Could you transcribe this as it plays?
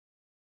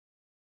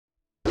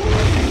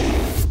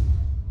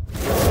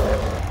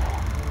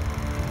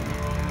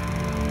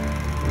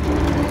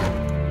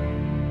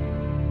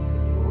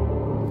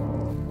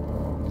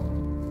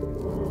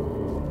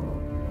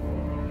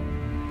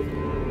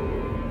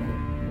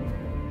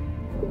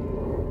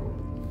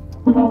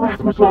We won't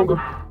last much longer.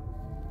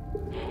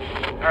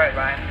 Alright,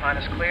 Ryan, line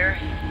is clear.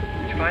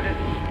 Did you find it?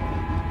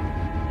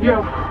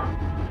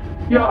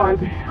 Yeah,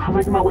 Ivy. I'm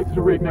making my way to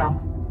the rig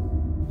now.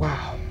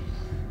 Wow.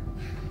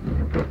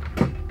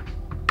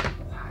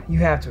 You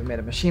have to admit,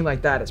 a machine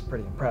like that is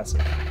pretty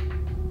impressive.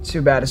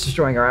 Too bad it's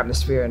destroying our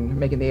atmosphere and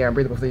making the air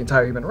unbreathable for the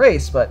entire human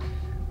race, but,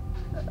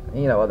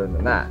 you know, other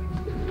than that.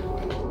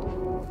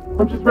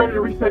 I'm just ready to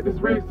reset this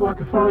rig so I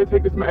can finally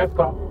take this mask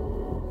off.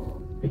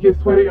 It gets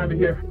sweaty under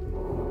here.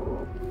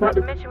 Not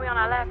to mention we on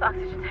our last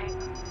oxygen tank.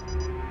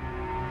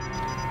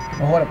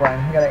 Well, hold up,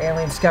 Brian. We got an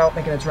alien scout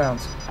making its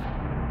rounds.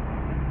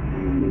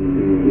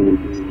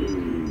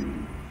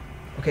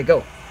 Okay,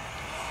 go.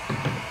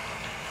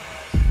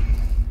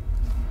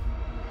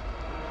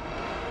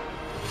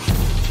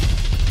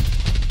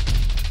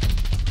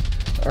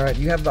 Alright,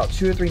 you have about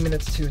 2 or 3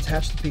 minutes to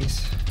attach the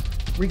piece.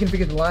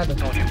 Reconfigure the line.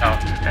 Told you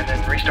out, and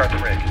then restart the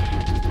rig.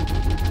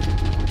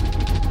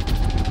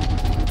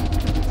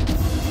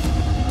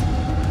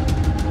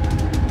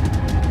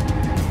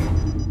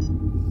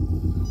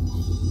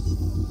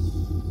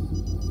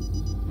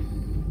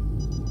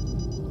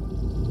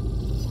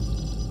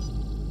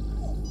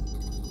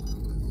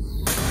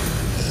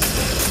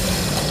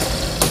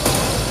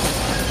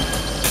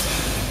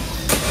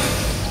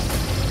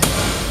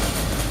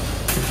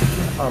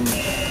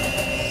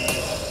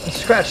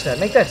 Scratch that.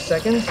 Make that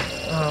seconds.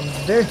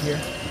 They're here.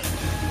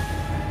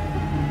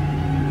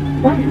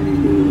 What?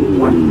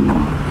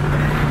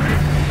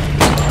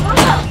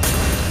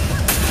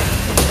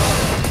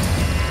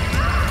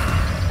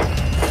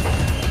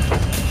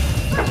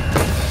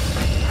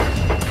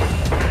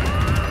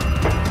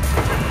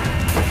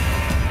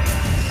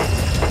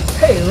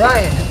 Hey,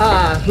 Ryan.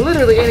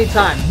 Literally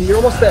anytime. You're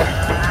almost there.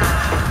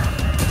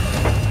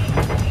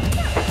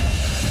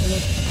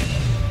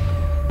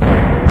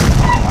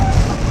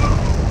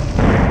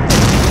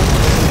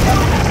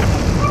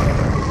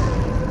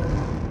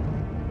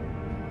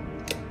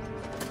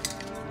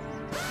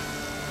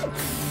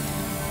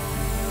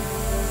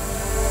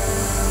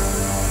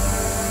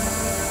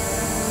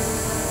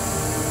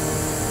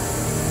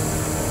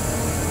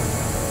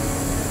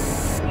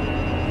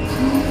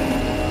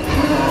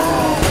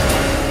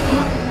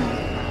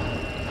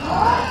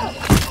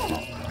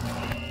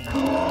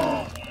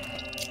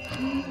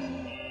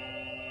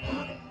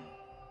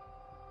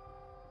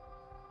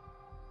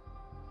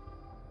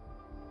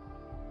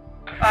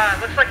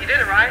 Looks like you did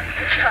it, Ryan.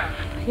 Good job.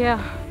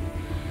 Yeah.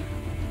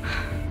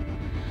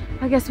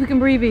 I guess we can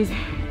breathe easy.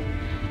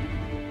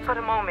 For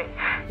the moment.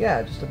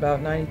 Yeah, just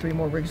about 93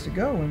 more rigs to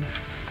go and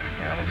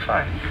Yeah, we'll be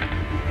fine.